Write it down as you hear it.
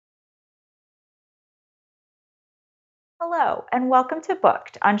Hello, and welcome to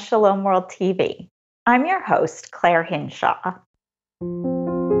Booked on Shalom World TV. I'm your host, Clare Hinshaw.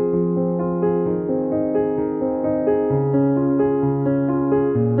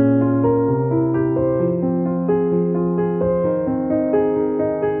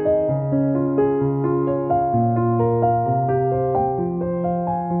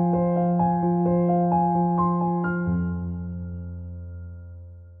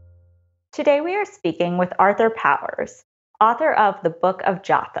 Today we are speaking with Arthur Powers, author of the Book of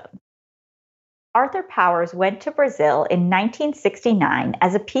Jotham. Arthur Powers went to Brazil in 1969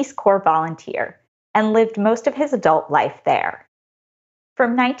 as a Peace Corps volunteer and lived most of his adult life there.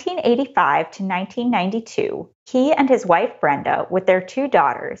 From 1985 to 1992, he and his wife Brenda, with their two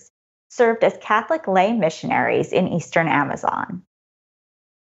daughters, served as Catholic lay missionaries in eastern Amazon.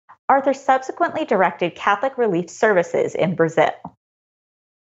 Arthur subsequently directed Catholic relief services in Brazil.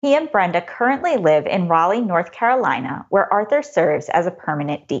 He and Brenda currently live in Raleigh, North Carolina, where Arthur serves as a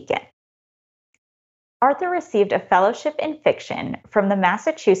permanent deacon. Arthur received a fellowship in fiction from the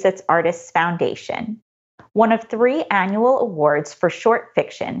Massachusetts Artists Foundation, one of 3 annual awards for short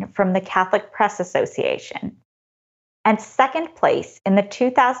fiction from the Catholic Press Association, and second place in the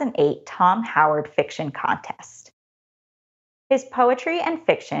 2008 Tom Howard Fiction Contest. His poetry and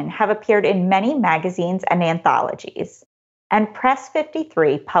fiction have appeared in many magazines and anthologies, and Press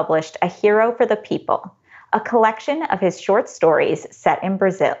 53 published A Hero for the People, a collection of his short stories set in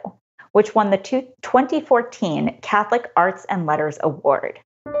Brazil, which won the 2014 Catholic Arts and Letters Award.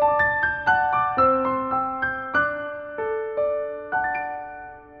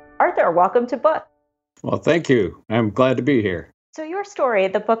 Arthur, welcome to Book. Well, thank you. I'm glad to be here. So your story,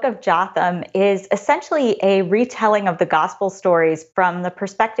 the Book of Jotham, is essentially a retelling of the gospel stories from the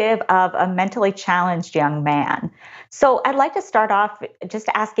perspective of a mentally challenged young man. So I'd like to start off just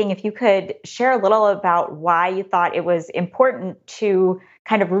asking if you could share a little about why you thought it was important to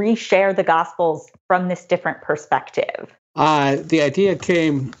kind of reshare the gospels from this different perspective. The idea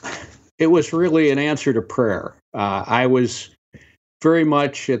came, it was really an answer to prayer. I was very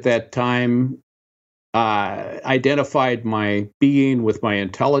much at that time identified my being with my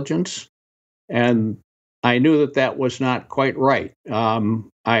intelligence, and I knew that that was not quite right.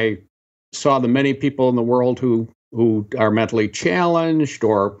 I saw the many people in the world who are mentally challenged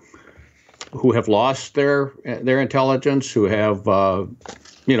or who have lost their intelligence, who have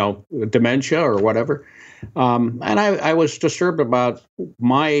dementia or whatever, and I was disturbed about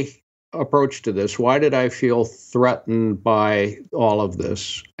my approach to this. Why did I feel threatened by all of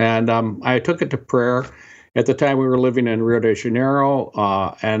this? And I took it to prayer. At the time, we were living in Rio de Janeiro,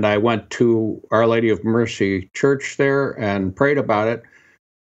 and I went to Our Lady of Mercy Church there and prayed about it.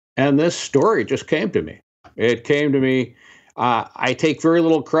 And this story just came to me. It came to me. I take very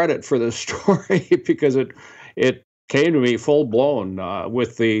little credit for this story because it came to me full blown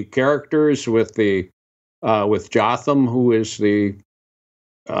with the characters, with Jotham, who is the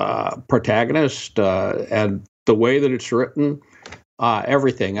protagonist, and the way that it's written,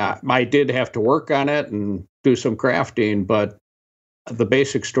 everything. I did have to work on it and do some crafting, but the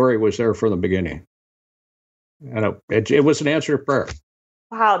basic story was there from the beginning. And it was an answer to prayer.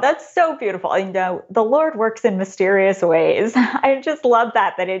 Wow, that's so beautiful. The Lord works in mysterious ways. I just love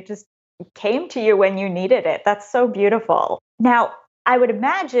that it just came to you when you needed it. That's so beautiful. Now, I would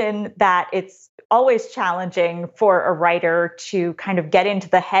imagine that it's always challenging for a writer to kind of get into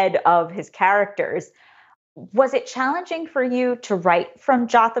the head of his characters. Was it challenging for you to write from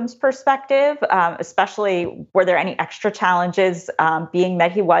Jotham's perspective? Especially, were there any extra challenges being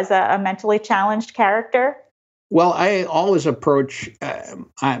that he was a mentally challenged character? Well, I always approach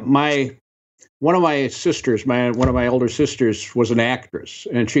one of my sisters, one of my older sisters was an actress,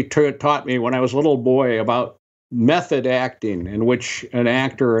 and she taught me when I was a little boy about method acting, in which an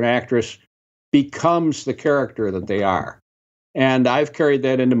actor or an actress becomes the character that they are. And I've carried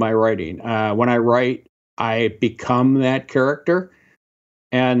that into my writing. When I write, I become that character.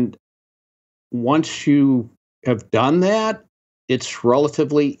 And once you have done that, it's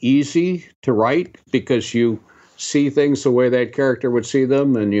relatively easy to write because you see things the way that character would see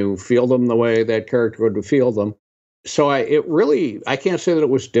them and you feel them the way that character would feel them. So I can't say that it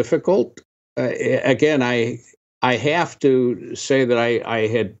was difficult. Again, I have to say that I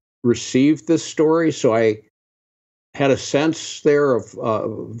had received this story, so I had a sense there of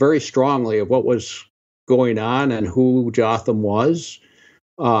very strongly of what was going on and who Jotham was,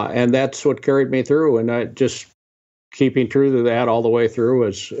 and that's what carried me through. And I just keeping true to that all the way through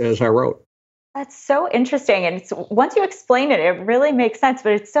as I wrote. That's so interesting, and once you explain it, it really makes sense.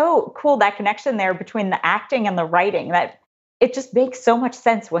 But it's so cool, that connection there between the acting and the writing, that it just makes so much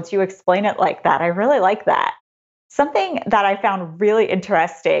sense once you explain it like that. I really like that. Something that I found really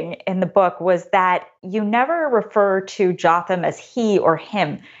interesting in the book was that you never refer to Jotham as he or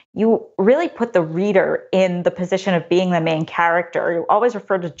him. You really put the reader in the position of being the main character. You always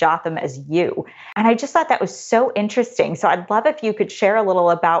refer to Jotham as you. And I just thought that was so interesting. So I'd love if you could share a little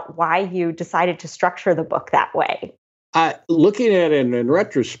about why you decided to structure the book that way. Looking at it in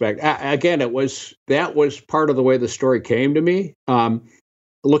retrospect, again, that was part of the way the story came to me.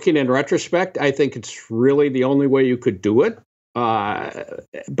 Looking in retrospect, I think it's really the only way you could do it.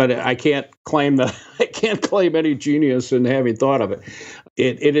 But I can't claim any genius in having thought of it.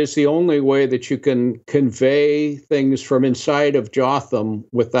 It is the only way that you can convey things from inside of Jotham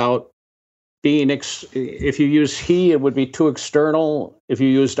without being. If you use he, it would be too external. If you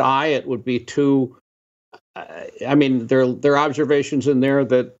used I, it would be too. I mean, there are observations in there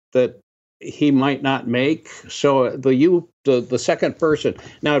that he might not make. So the second person.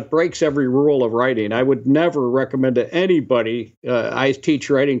 Now it breaks every rule of writing. I would never recommend to anybody. I teach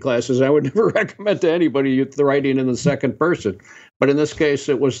writing classes. I would never recommend to anybody the writing in the second person. But in this case,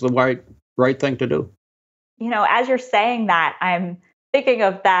 it was the right thing to do. As you're saying that, I'm thinking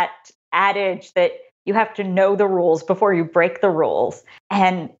of that adage that you have to know the rules before you break the rules.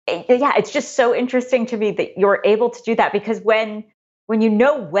 And yeah, it's just so interesting to me that you're able to do that, because when you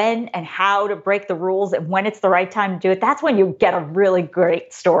know when and how to break the rules and when it's the right time to do it, that's when you get a really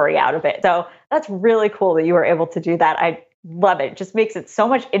great story out of it. So that's really cool that you were able to do that. I love it. It just makes it so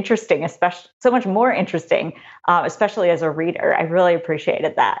much interesting, especially so much more interesting, especially as a reader. I really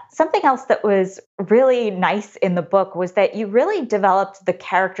appreciated that. Something else that was really nice in the book was that you really developed the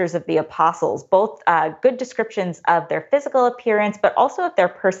characters of the apostles, both good descriptions of their physical appearance, but also of their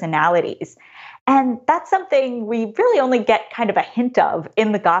personalities. And that's something we really only get kind of a hint of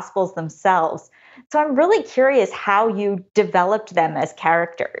in the Gospels themselves. So I'm really curious how you developed them as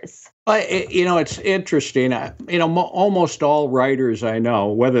characters. It's interesting. Almost all writers I know,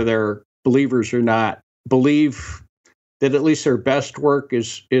 whether they're believers or not, believe that at least their best work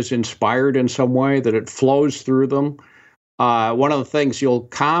is inspired in some way, that it flows through them. One of the things you'll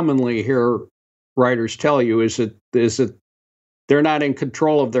commonly hear writers tell you is that they're not in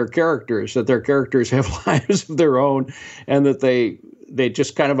control of their characters, that their characters have lives of their own, and that they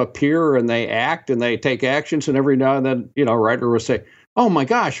just kind of appear and they act and they take actions. And every now and then, a writer will say, "Oh my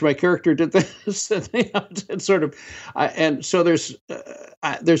gosh, my character did this." It's sort of, and so there's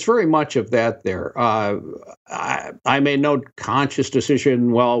very much of that there. I made no conscious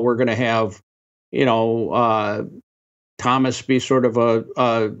decision. Well, we're going to have, Thomas be sort of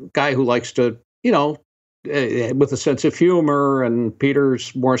a guy who likes to, with a sense of humor, and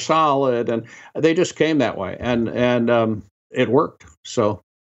Peter's more solid, and they just came that way, and it worked. So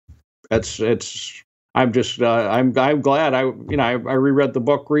I'm glad I reread the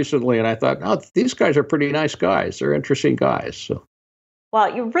book recently, and I thought, oh, these guys are pretty nice guys. They're interesting guys. So.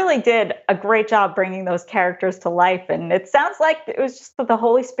 Well, you really did a great job bringing those characters to life, and it sounds like it was just that the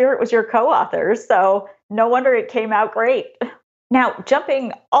Holy Spirit was your co-author, so no wonder it came out great. Now,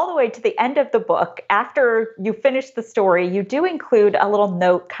 jumping all the way to the end of the book, after you finish the story, you do include a little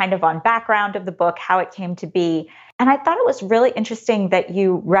note kind of on background of the book, how it came to be. And I thought it was really interesting that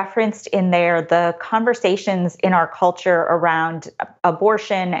you referenced in there the conversations in our culture around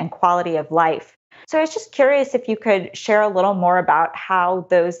abortion and quality of life. So I was just curious if you could share a little more about how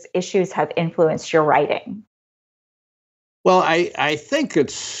those issues have influenced your writing. Well, I think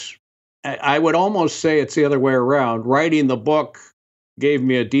I would almost say it's the other way around. Writing the book gave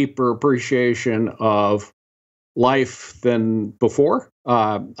me a deeper appreciation of life than before.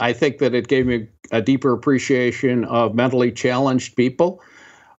 I think that it gave me a deeper appreciation of mentally challenged people.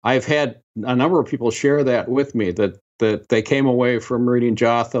 I've had a number of people share that with me, that they came away from reading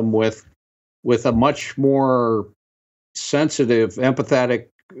Jotham with a much more sensitive, empathetic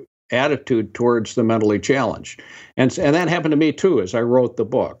attitude towards the mentally challenged, and that happened to me too as I wrote the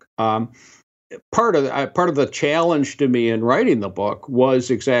book. Part of the challenge to me in writing the book was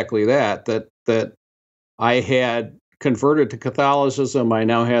exactly that I had converted to Catholicism. I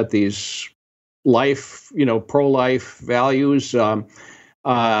now had these life, pro-life values, something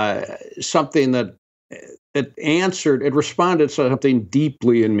that it responded to something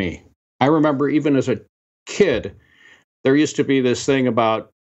deeply in me. I remember even as a kid, there used to be this thing about,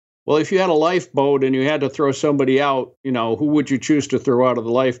 well, if you had a lifeboat and you had to throw somebody out, who would you choose to throw out of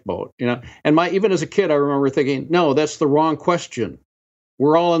the lifeboat? And even as a kid, I remember thinking, no, that's the wrong question.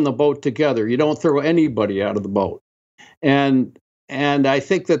 We're all in the boat together. You don't throw anybody out of the boat. And I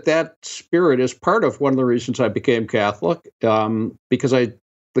think that spirit is part of one of the reasons I became Catholic, because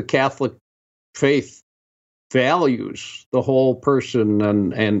the Catholic faith values the whole person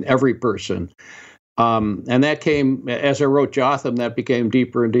and every person. And that came, as I wrote Jotham, that became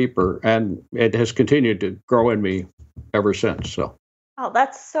deeper and deeper, and it has continued to grow in me ever since. So, oh,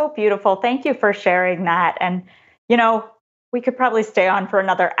 that's so beautiful. Thank you for sharing that. And, you know, we could probably stay on for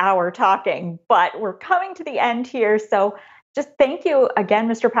another hour talking, but we're coming to the end here. So just thank you again,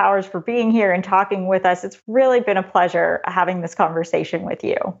 Mr. Powers, for being here and talking with us. It's really been a pleasure having this conversation with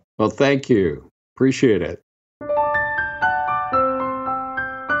you. well, thank you. Appreciate it.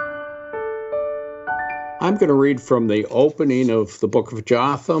 I'm going to read from the opening of the Book of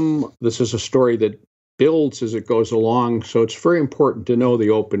Jotham. This is a story that builds as it goes along, so it's very important to know the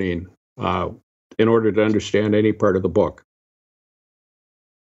opening in order to understand any part of the book.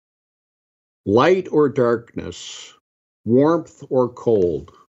 Light or darkness, warmth or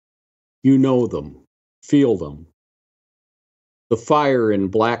cold, you know them, feel them. The fire in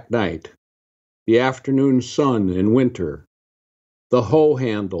black night, the afternoon sun in winter, the hoe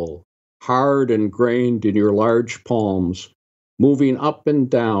handle, hard and grained in your large palms, moving up and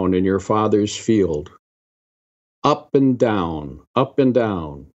down in your father's field. Up and down, up and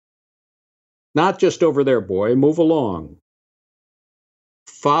down. Not just over there, boy, move along.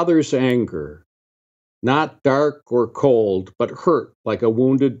 Father's anger, not dark or cold, but hurt like a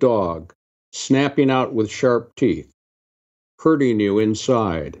wounded dog, snapping out with sharp teeth, hurting you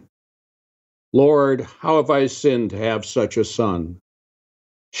inside. Lord, how have I sinned to have such a son?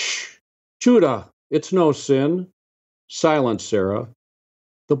 Shh! Judah, it's no sin. Silence, Sarah.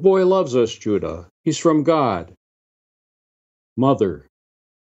 The boy loves us, Judah. He's from God. Mother,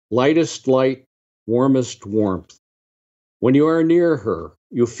 lightest light, warmest warmth. When you are near her,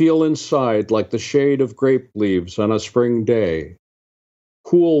 you feel inside like the shade of grape leaves on a spring day.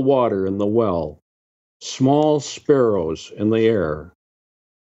 Cool water in the well, small sparrows in the air.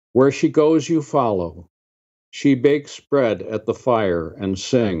 Where she goes, you follow. She bakes bread at the fire and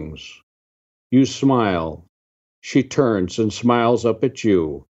sings. You smile. She turns and smiles up at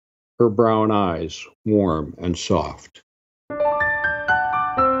you, her brown eyes warm and soft.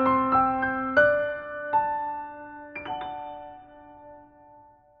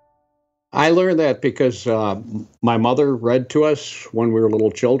 I learned that because my mother read to us when we were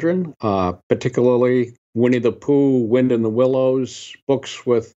little children, particularly Winnie the Pooh, Wind in the Willows, books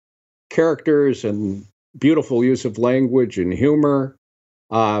with characters and beautiful use of language and humor.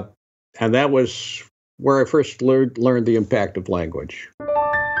 And that was where I first learned the impact of language.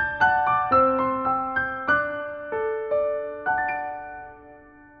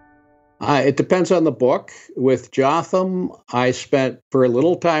 It depends on the book. With Jotham, I spent very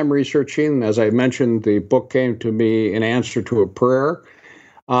little time researching. As I mentioned, the book came to me in answer to a prayer.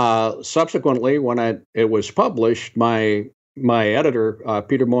 Subsequently, when it was published, my editor,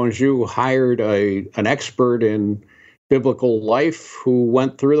 Peter Monjou, hired an expert in biblical life who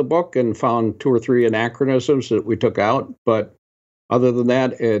went through the book and found 2 or 3 anachronisms that we took out. But other than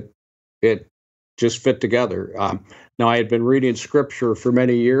that, it just fit together. Now, I had been reading scripture for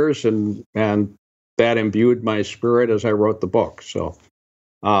many years, and that imbued my spirit as I wrote the book. So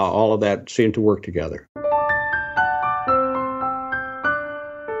all of that seemed to work together.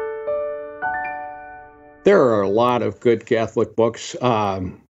 There are a lot of good Catholic books.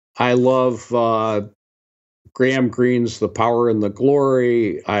 I love Graham Greene's The Power and the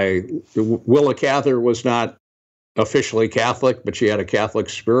Glory. Willa Cather was not officially Catholic, but she had a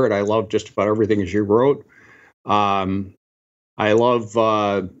Catholic spirit. I love just about everything she wrote. I love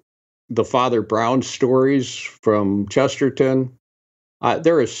the Father Brown stories from Chesterton.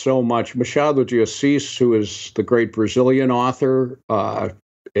 There is so much. Machado de Assis, who is the great Brazilian author,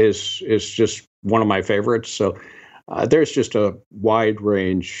 is just one of my favorites. So there's just a wide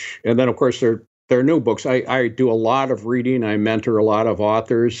range. And then, of course, there are new books. I do a lot of reading. I mentor a lot of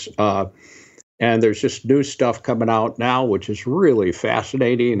authors. And there's just new stuff coming out now, which is really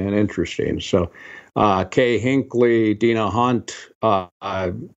fascinating and interesting. So Kay Hinckley, Dina Hunt,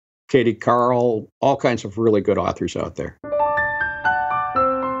 Katie Carl, all kinds of really good authors out there.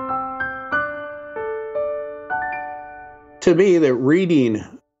 To me, that reading,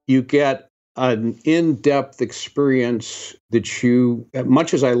 you get an in-depth experience that you,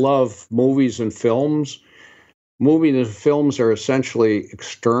 much as I love movies and films are essentially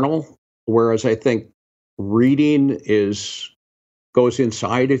external, whereas I think reading goes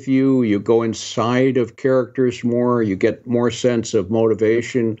inside of you. You go inside of characters more. You get more sense of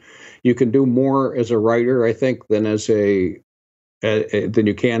motivation. You can do more as a writer, I think, than than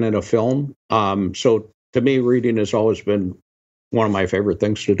you can in a film. So to me, reading has always been one of my favorite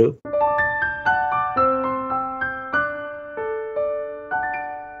things to do.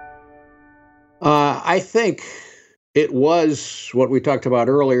 I think it was what we talked about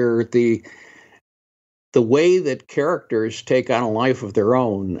earlier, the way that characters take on a life of their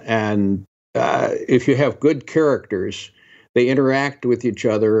own. And if you have good characters, they interact with each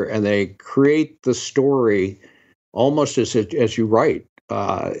other and they create the story almost as you write.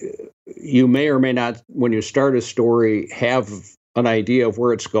 You may or may not, when you start a story, have an idea of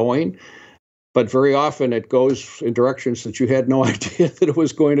where it's going, but very often it goes in directions that you had no idea that it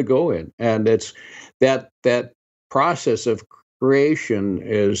was going to go in. And it's that process of creation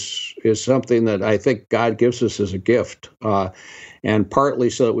is something that I think God gives us as a gift, and partly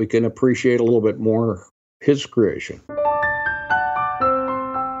so that we can appreciate a little bit more His creation.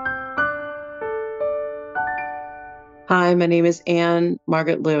 Hi, my name is Anne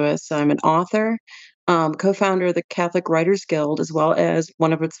Margaret Lewis. I'm an author, co-founder of the Catholic Writers Guild, as well as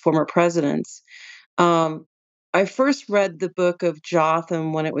one of its former presidents. I first read the Book of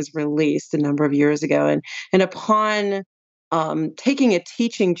Jotham when it was released a number of years ago, and upon taking a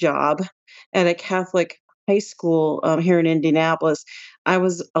teaching job at a Catholic high school here in Indianapolis, I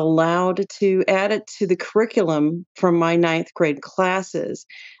was allowed to add it to the curriculum from my ninth grade classes.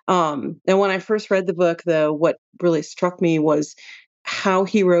 And when I first read the book, though, what really struck me was how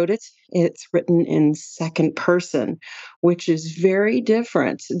he wrote it. It's written in second person, which is very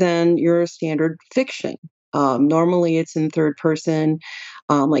different than your standard fiction. Normally it's in third person,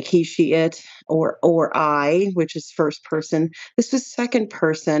 like he, she, it, or I, which is first person. This was second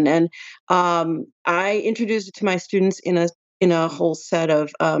person. And I introduced it to my students in a whole set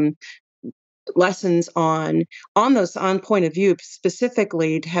of lessons on point of view,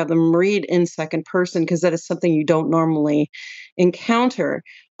 specifically to have them read in second person, because that is something you don't normally encounter.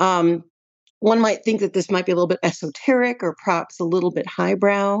 One might think that this might be a little bit esoteric or perhaps a little bit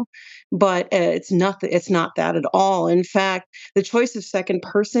highbrow, but it's not that at all. In fact, the choice of second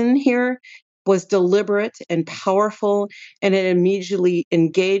person here was deliberate and powerful, and it immediately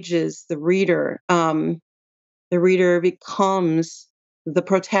engages the reader. The reader becomes the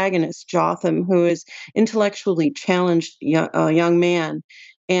protagonist, Jotham, who is intellectually challenged young man,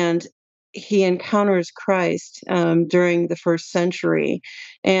 and he encounters Christ during the first century.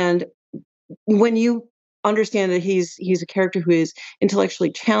 And when you understand that he's a character who is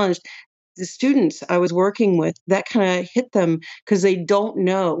intellectually challenged, the students I was working with, that kind of hit them because they don't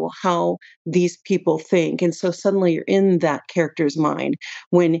know how these people think. And so suddenly you're in that character's mind.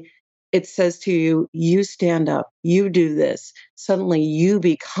 When it says to you, you stand up, you do this, suddenly you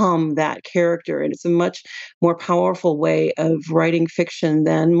become that character. And it's a much more powerful way of writing fiction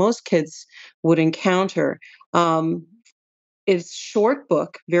than most kids would encounter. It's short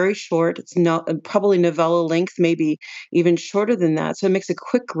book, very short. It's not probably novella length, maybe even shorter than that. So it makes a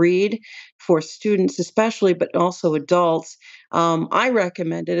quick read for students, especially, but also adults. I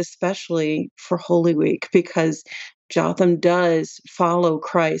recommend it, especially for Holy Week, because Jotham does follow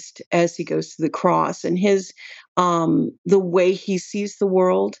Christ as he goes to the cross, and the way he sees the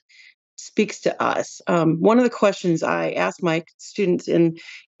world speaks to us. One of the questions I asked my students in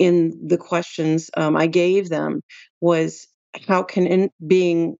the questions I gave them was, how can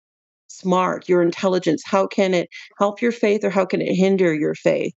being smart, your intelligence, how can it help your faith, or how can it hinder your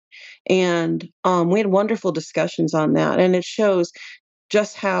faith? And we had wonderful discussions on that, and it shows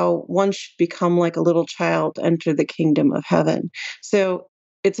just how one should become like a little child to enter the kingdom of heaven. So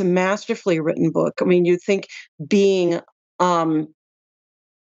it's a masterfully written book. I mean, you think being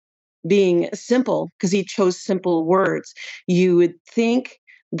simple, because he chose simple words, you would think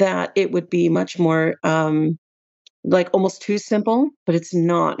that it would be much more like almost too simple, but it's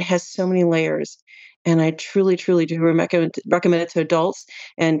not. It has so many layers. And I truly, truly do recommend it to adults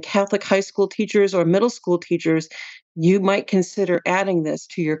and Catholic high school teachers or middle school teachers. You might consider adding this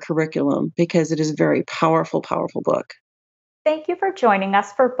to your curriculum because it is a very powerful, powerful book. Thank you for joining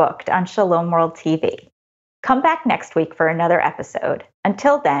us for Booked on Shalom World TV. Come back next week for another episode.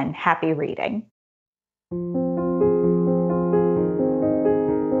 Until then, happy reading.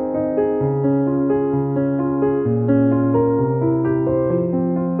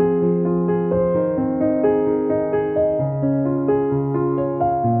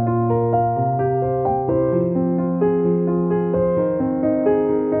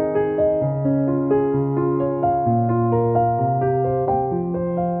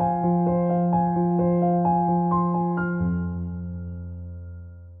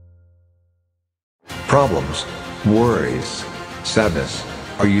 Problems, worries, sadness.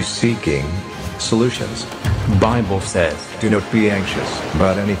 Are you seeking solutions? Bible says, Do not be anxious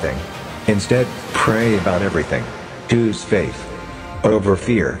about anything. Instead, pray about everything. Choose faith over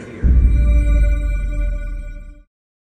fear.